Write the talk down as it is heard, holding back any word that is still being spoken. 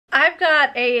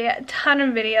got a ton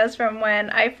of videos from when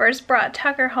I first brought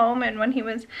Tucker home and when he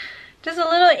was just a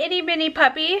little itty bitty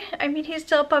puppy. I mean, he's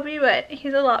still a puppy, but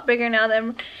he's a lot bigger now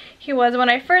than he was when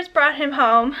I first brought him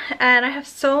home. And I have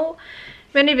so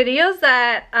many videos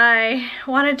that I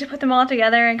wanted to put them all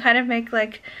together and kind of make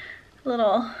like a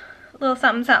little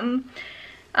something something.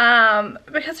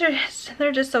 Because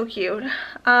they're just so cute.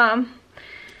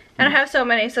 And I have so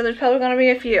many, so there's probably gonna be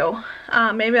a few.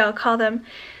 Maybe I'll call them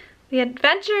The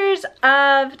Adventures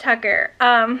of Tucker.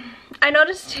 I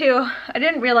noticed too, I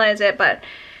didn't realize it, but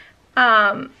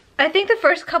I think the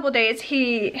first couple days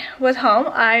he was home,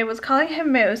 I was calling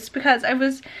him Moose because I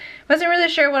wasn't really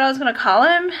sure what I was gonna call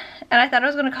him, and I thought I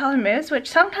was gonna call him Moose, which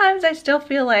sometimes I still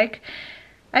feel like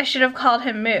I should have called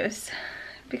him Moose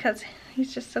because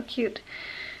he's just so cute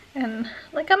and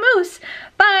like a moose.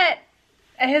 But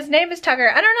his name is Tucker.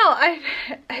 I don't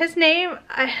know, his name,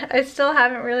 I still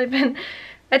haven't really been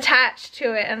attached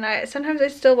to it, and sometimes I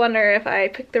still wonder if I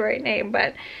picked the right name.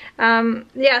 But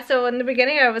yeah, so in the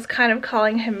beginning I was kind of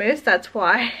calling him Moose, that's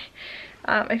why,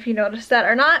 if you noticed that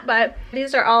or not. But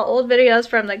these are all old videos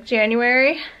from like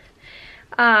January.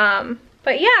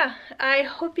 But yeah, I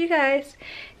hope you guys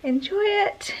enjoy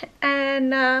it.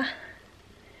 And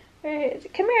where is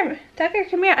it? Come here, Tucker,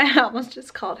 come here. I almost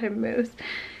just called him Moose.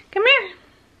 Come here.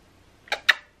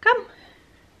 Come.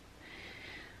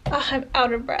 Oh, I'm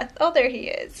out of breath. Oh, there he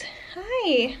is.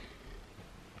 Hi.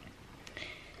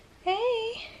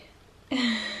 Hey.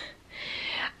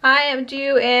 I am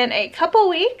due in a couple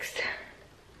weeks.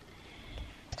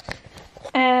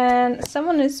 And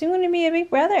someone is soon to be a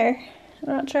big brother. I'm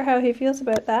not sure how he feels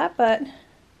about that, but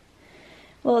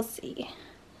we'll see.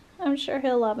 I'm sure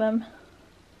he'll love him.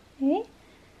 Hey?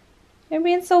 You're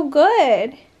being so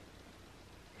good.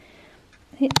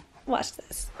 Watch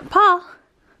this. Paw.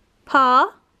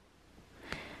 Paw.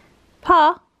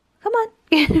 Paw. Come on.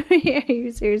 Are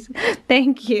you serious?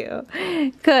 Thank you.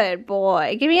 Good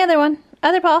boy. Give me the other one.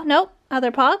 Other paw. Nope.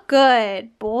 Other paw.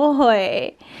 Good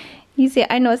boy. You see,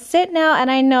 I know sit now and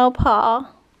I know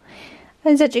paw.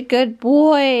 I'm such a good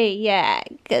boy. Yeah,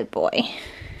 good boy.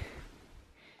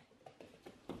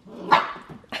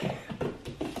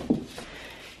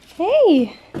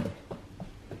 Hey.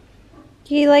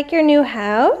 Do you like your new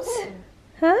house?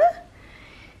 Huh?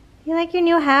 You like your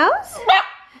new house?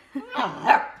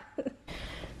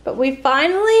 But we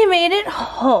finally made it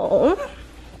home,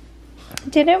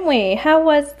 didn't we? How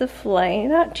was the flight?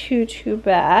 Not too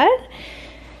bad.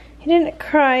 He didn't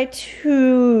cry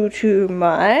too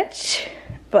much,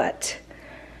 but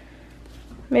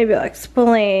maybe I'll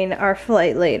explain our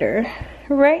flight later.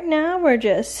 Right now we're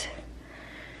just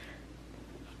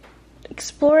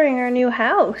exploring our new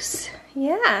house.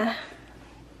 Yeah.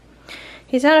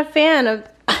 He's not a fan of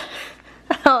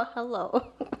oh, hello.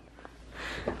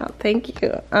 Oh, thank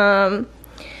you.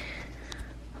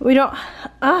 We don't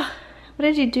what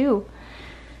did you do?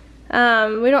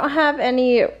 We don't have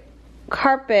any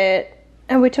carpet,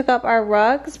 and we took up our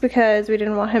rugs because we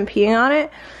didn't want him peeing on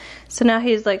it. So now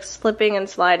he's like slipping and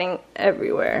sliding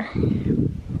everywhere.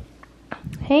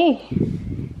 Hey.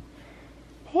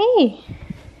 Hey.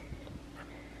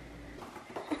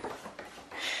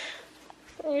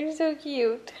 You're so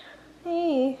cute.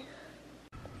 Hey.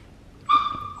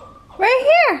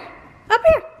 Right here. Up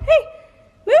here. Hey.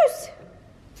 Moose.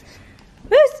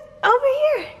 Moose. Over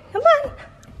here. Come on.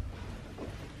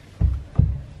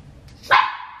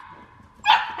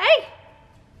 Hey.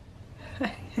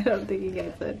 I don't think you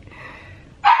guys said.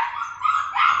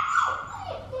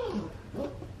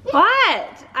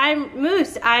 What? I'm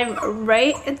Moose. I'm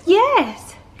right.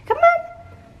 Yes. Come on.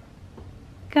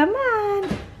 Come on.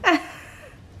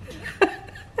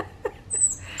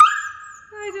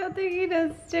 I don't think he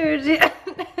does stairs yet.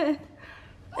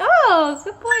 Oh,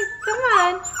 good boy. Come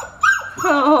on.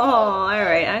 Oh,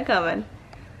 alright, I'm coming.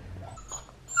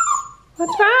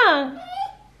 What's wrong?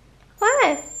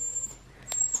 What?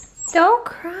 Don't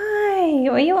cry.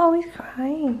 Why are you always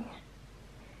crying?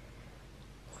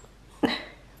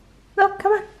 Look,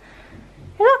 come on.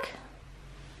 Hey, look.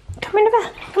 Come in the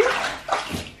bath. Come on.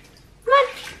 Come on.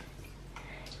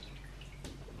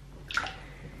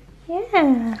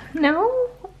 Yeah. No?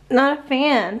 Not a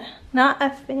fan. Not a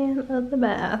fan of the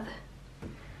bath.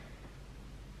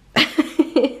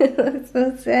 It looks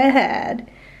so sad.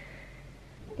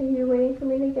 Are you waiting for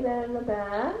me to get out of the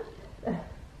bath?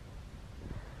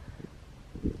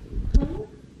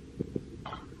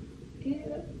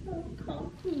 It's so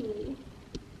comfy.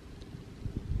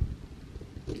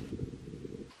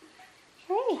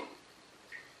 Hey.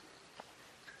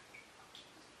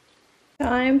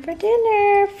 Time for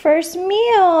dinner. First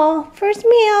meal. First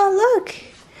meal. Look.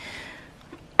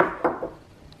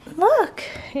 Look.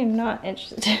 I'm not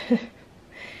interested.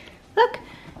 Look.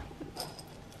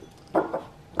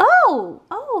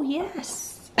 Oh,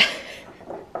 yes.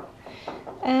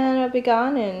 And it'll be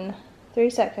gone in 3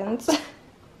 seconds.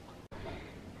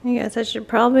 I guess I should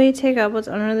probably take out what's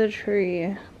under the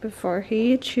tree before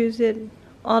he chews it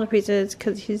all to pieces,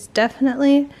 because he's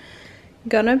definitely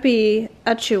gonna be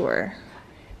a chewer.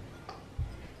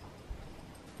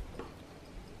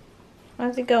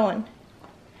 How's it going?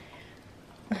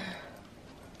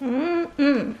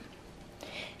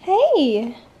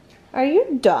 Hey, are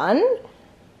you done?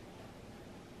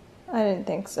 I didn't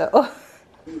think so.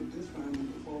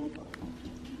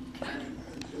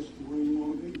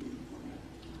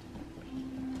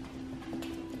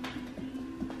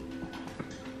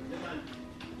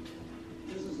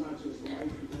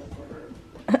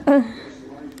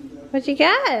 What you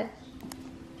got?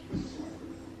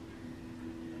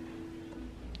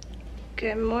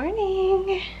 Good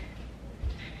morning.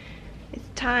 It's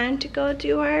time to go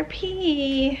do our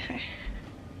pee.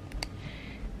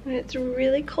 It's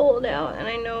really cold out and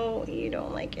I know you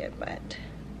don't like it, but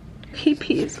he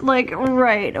pees like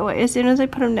right away. As soon as I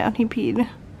put him down, he peed.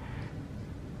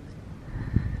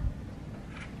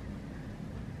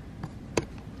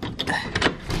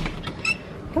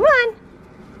 Come on.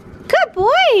 Good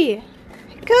boy.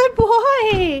 Good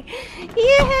boy.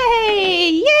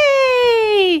 Yay.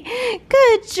 Yay.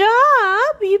 Good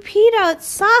job. You peed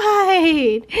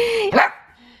outside.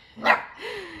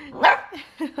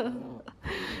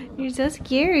 You're so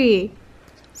scary.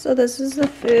 So this is the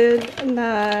food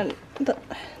that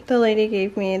the lady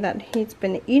gave me that he's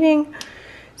been eating.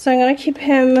 So I'm going to keep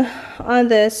him on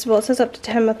this. Well, it says up to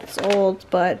 10 months old,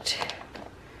 but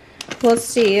we'll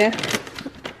see.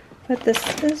 But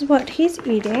this is what he's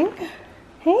eating.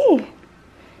 Hey,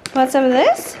 want some of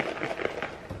this?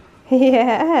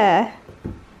 Yeah.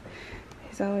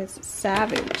 He's always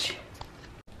savage.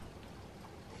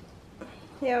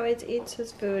 He always eats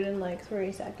his food in like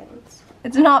 3 seconds.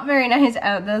 It's not very nice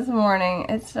out this morning.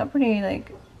 It's still pretty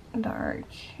like dark.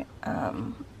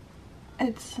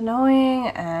 It's snowing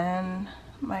and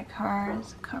my car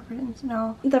is covered in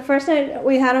snow. The first night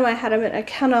we had him, I had him in a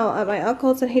kennel at my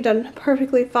uncle's and he done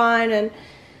perfectly fine. And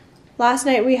last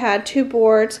night we had 2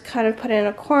 boards kind of put in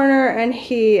a corner and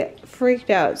he freaked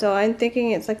out. So I'm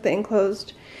thinking it's like the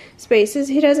enclosed spaces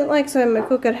he doesn't like. So I'm gonna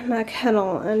go get him a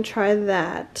kennel and try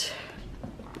that.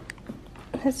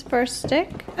 His first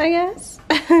stick, I guess.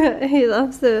 He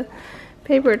loves the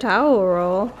paper towel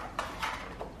roll.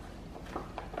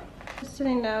 Just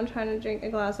sitting down trying to drink a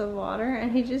glass of water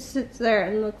and he just sits there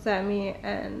and looks at me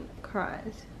and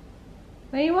cries.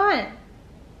 What do you want?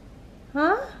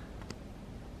 Huh?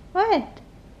 What?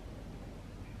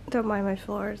 Don't mind my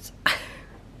floors.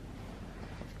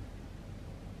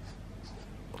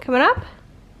 Coming up?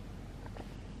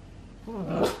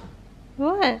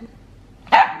 What?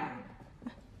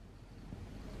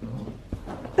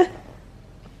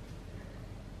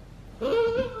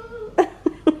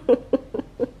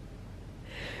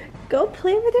 Go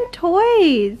play with your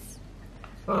toys.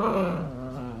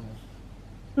 And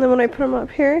then when I put him up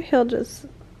here, he'll just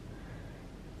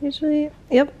usually,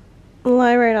 yep,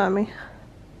 lie right on me.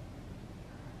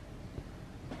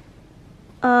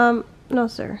 No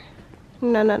sir.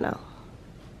 No, no, no.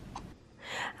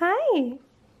 Hi.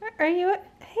 Are you,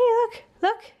 hey,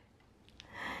 look.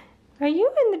 Are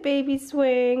you in the baby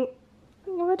swing?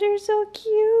 Oh, you're so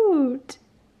cute.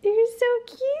 You're so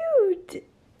cute.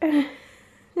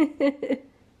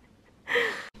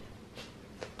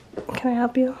 Can I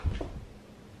help you?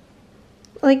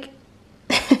 Like,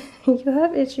 you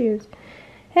have issues.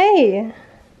 Hey.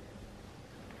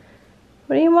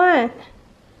 What do you want?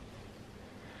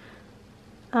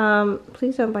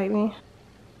 Please don't bite me.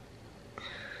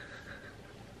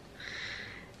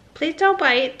 Please don't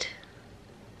bite.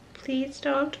 Please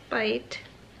don't bite.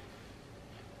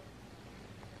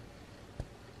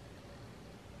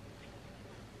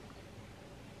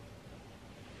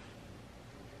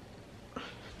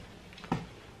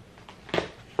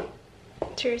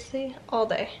 Seriously, all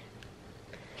day.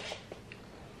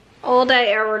 All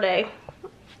day, every day.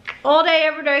 All day,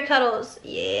 every day cuddles.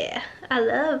 Yeah, I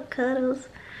love cuddles.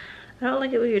 I don't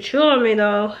like it when you chew on me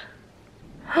though.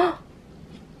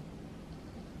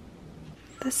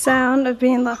 The sound of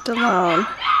being left alone.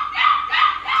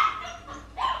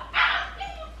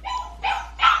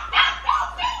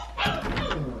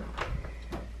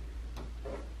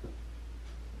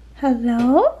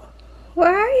 Hello?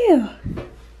 Where are you?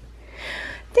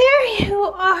 There you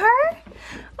are.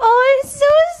 Oh, I'm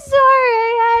so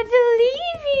sorry I had to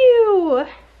leave you.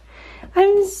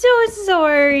 I'm so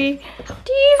sorry.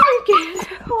 Do you forget?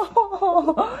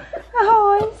 Oh,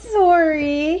 Oh, I'm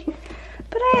sorry.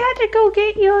 But I had to go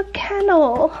get you a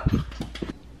kennel.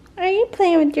 Are you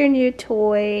playing with your new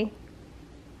toy?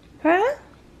 Huh?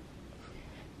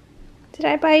 Did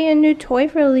I buy you a new toy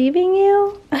for leaving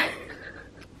you?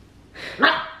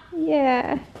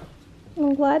 Yeah.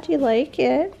 I'm glad you like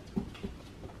it.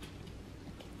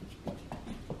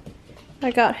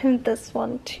 I got him this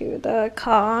one too, the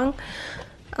Kong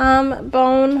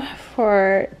bone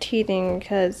for teething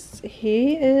because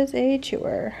he is a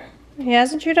chewer. He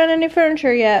hasn't chewed on any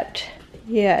furniture yet,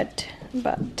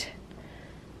 but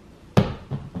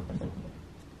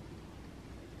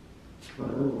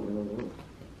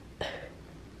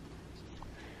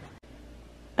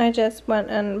I just went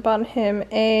and bought him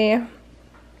a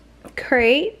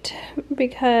crate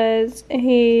because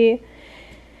he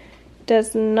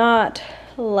does not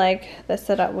like the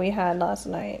setup we had last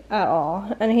night at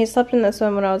all, and he slept in this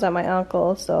one when I was at my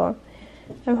uncle's, so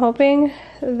I'm hoping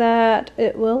that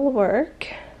it will work.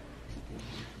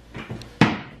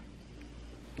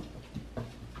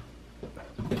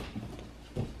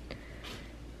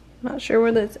 Not sure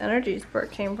where this energy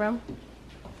spurt came from,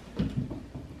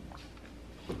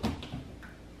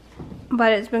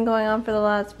 but it's been going on for the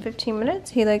last 15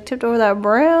 minutes. He like tipped over that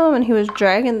broom and he was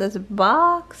dragging this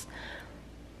box.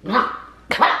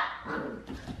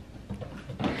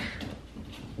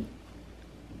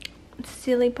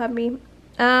 Silly puppy.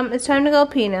 It's time to go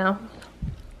pee now.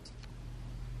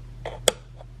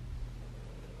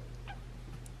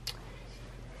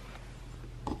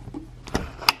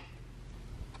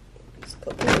 Let's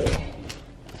go pee.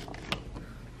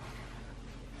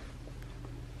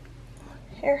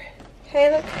 Here. Hey,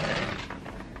 look.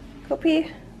 Go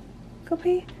pee. Go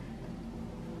pee.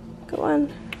 Go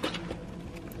on.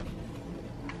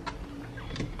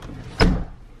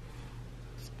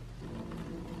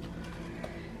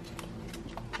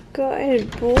 Good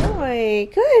boy.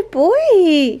 Good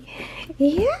boy.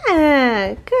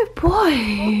 Yeah. Good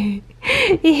boy.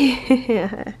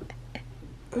 Yeah.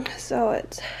 So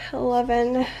it's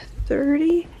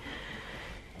 11:30.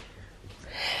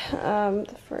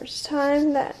 The first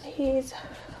time that he's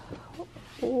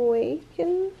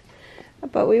awakened.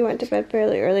 But we went to bed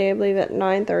fairly early, I believe at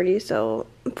 9:30. So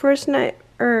first night,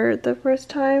 or the first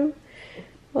time,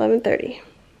 11:30.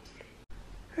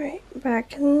 Alright,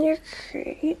 back in your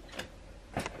crate.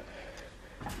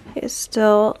 He's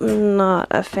still not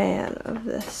a fan of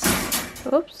this.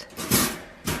 Oops.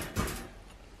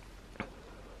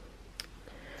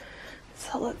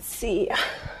 So let's see.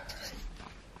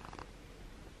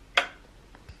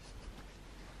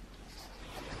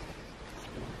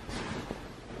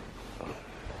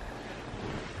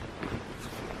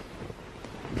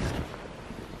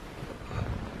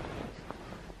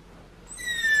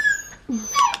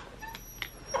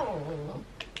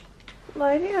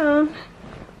 Lie down.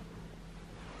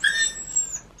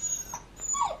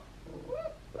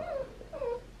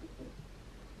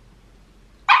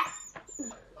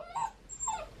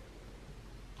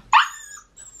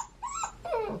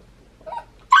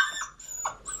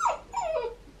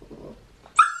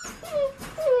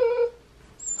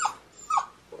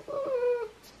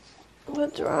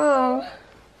 What's wrong?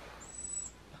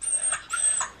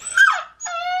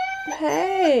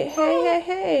 Hey, hey, hey,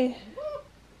 hey.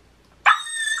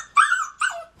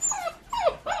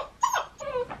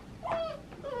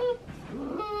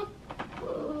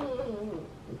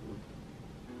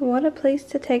 What a place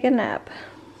to take a nap.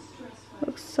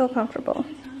 Looks so comfortable.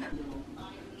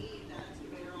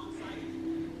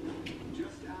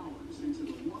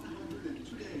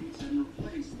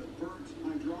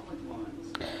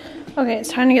 Okay, it's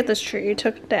time to get this tree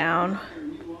took down.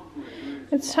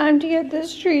 It's time to get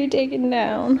this tree taken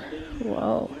down.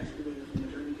 Whoa.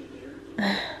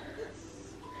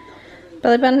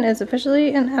 Belly button is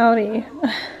officially an outie.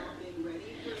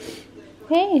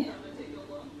 Hey.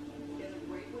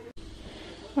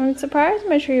 I'm surprised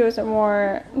my tree wasn't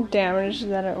more damaged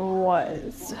than it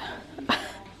was.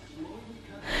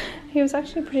 He was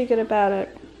actually pretty good about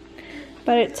it.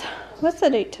 But it's, what's the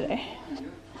date today?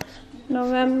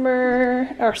 November,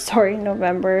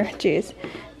 jeez.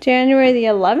 January the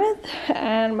 11th,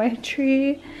 and my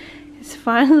tree is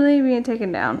finally being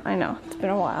taken down. I know, it's been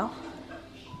a while.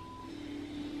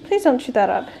 Please don't chew that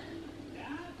up.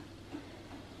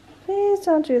 Please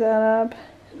don't chew that up.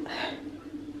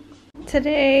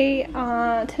 Today,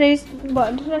 today's,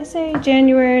 what did I say?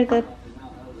 January the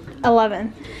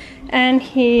 11th. And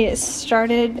he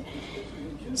started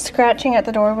scratching at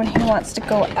the door when he wants to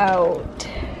go out.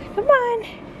 Come on.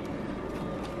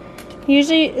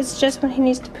 Usually it's just when he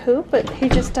needs to poop, but he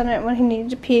just done it when he needed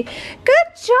to pee.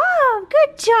 Good job!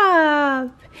 Good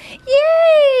job!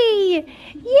 Yay!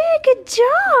 good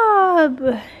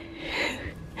job.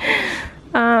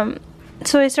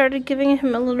 So I started giving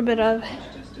him a little bit of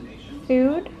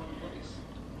food.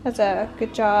 That's a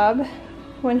good job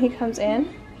when he comes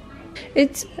in.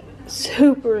 It's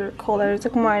super cold out. It's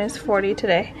like -40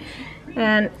 today.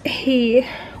 And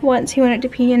once he went to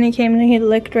pee and he came and he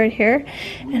licked right here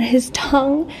and his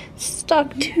tongue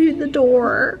stuck to the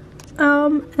door.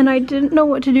 And I didn't know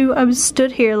what to do. I was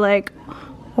stood here like,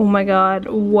 oh my god,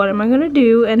 what am I gonna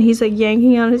do? And he's like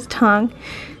yanking on his tongue.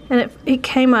 And it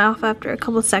came off after a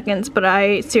couple seconds, but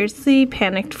I seriously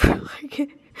panicked for like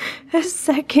a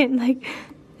second. Like,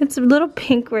 it's a little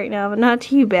pink right now, but not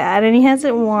too bad. And he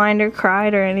hasn't whined or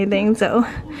cried or anything, so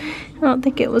I don't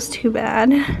think it was too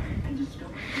bad.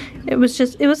 It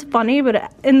was funny,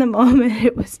 but in the moment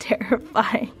it was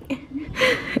terrifying.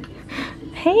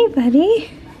 Hey,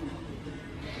 buddy.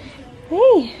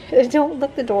 Hey, don't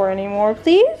lick the door anymore,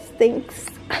 please. Thanks.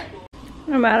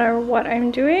 No matter what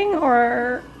I'm doing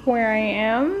or where I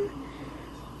am,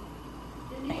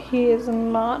 he is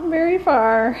not very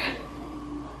far.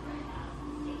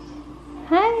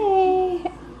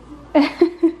 Hi.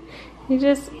 He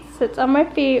just sits on my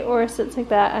feet or sits like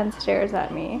that and stares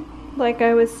at me. Like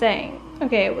I was saying.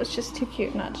 Okay, it was just too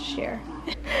cute not to share.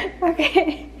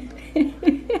 Okay.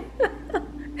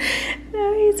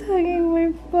 Now he's hugging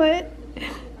my foot.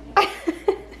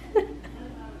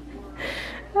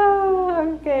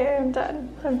 Oh, okay, I'm done.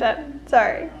 I'm done.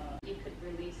 Sorry. You could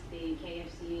release the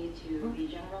KFC to the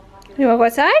general population. You wanna go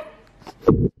outside?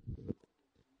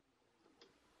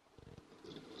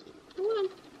 Come on.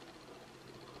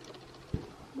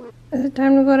 Is it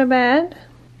time to go to bed?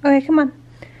 Okay, come on.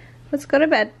 Let's go to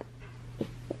bed.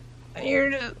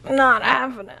 You're just not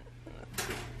having it.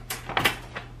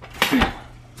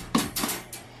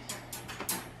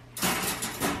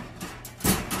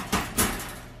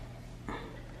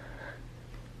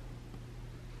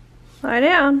 Lie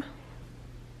down.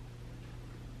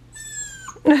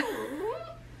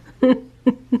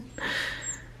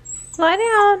 Lie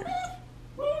down.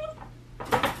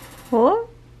 What?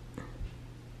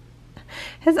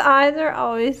 His eyes are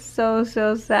always so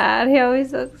sad. He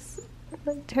always looks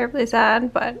like terribly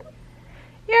sad, but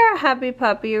you're a happy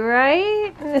puppy,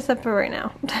 right? Except for right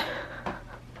now.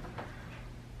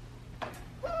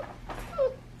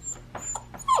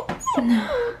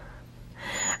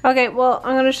 Okay, well,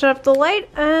 I'm gonna shut off the light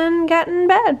and get in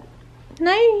bed.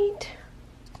 Night.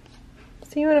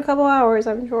 See you in a couple hours,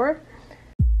 I'm sure.